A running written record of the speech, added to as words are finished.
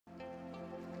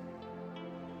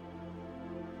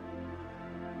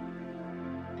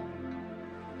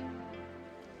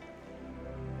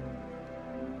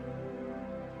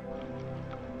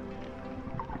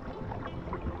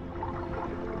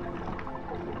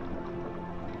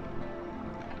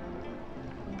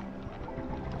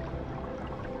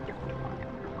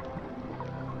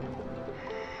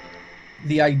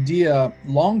The idea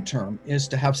long-term is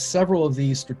to have several of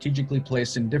these strategically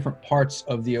placed in different parts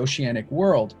of the oceanic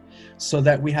world so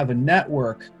that we have a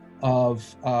network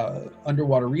of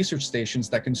underwater research stations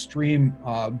that can stream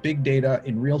big data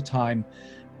in real time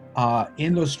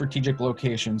in those strategic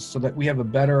locations so that we have a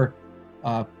better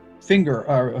finger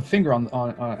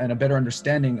on and a better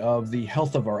understanding of the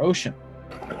health of our ocean.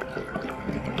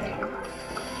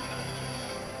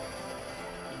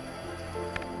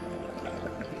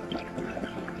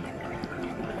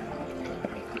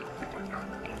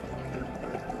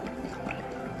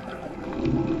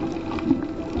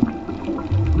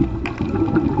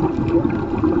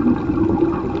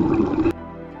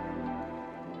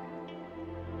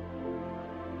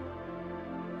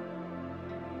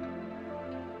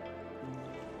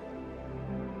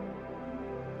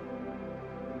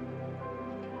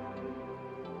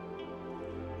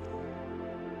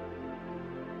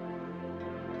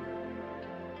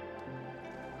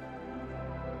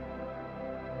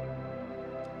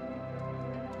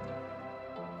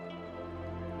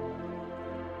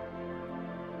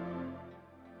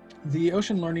 The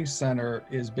Ocean Learning Center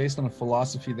is based on a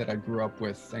philosophy that I grew up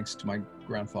with thanks to my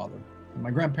grandfather and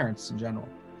my grandparents in general,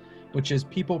 which is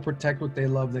people protect what they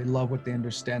love what they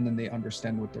understand, and they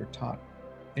understand what they're taught.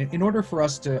 In order for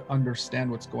us to understand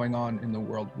what's going on in the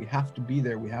world, we have to be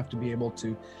there. We have to be able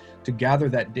to gather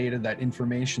that data, that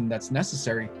information that's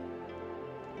necessary.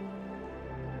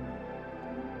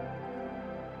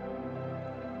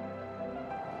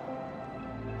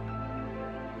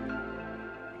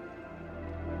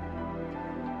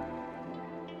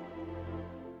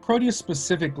 Proteus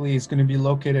specifically is going to be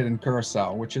located in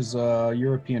Curacao, which is a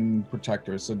European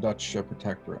protectorate. It's a Dutch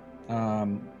protectorate.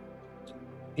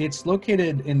 It's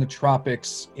located in the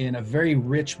tropics in a very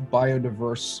rich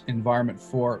biodiverse environment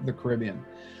for the Caribbean.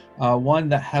 One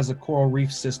that has a coral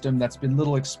reef system that's been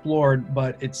little explored,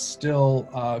 but it's still,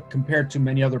 compared to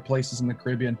many other places in the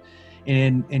Caribbean,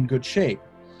 in good shape.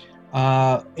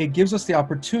 It gives us the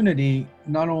opportunity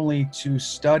not only to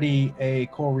study a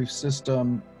coral reef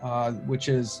system which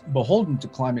is beholden to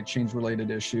climate change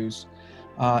related issues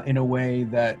in a way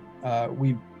that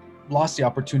we've lost the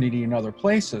opportunity in other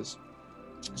places.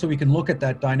 So we can look at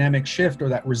that dynamic shift or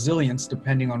that resilience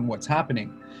depending on what's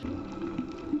happening.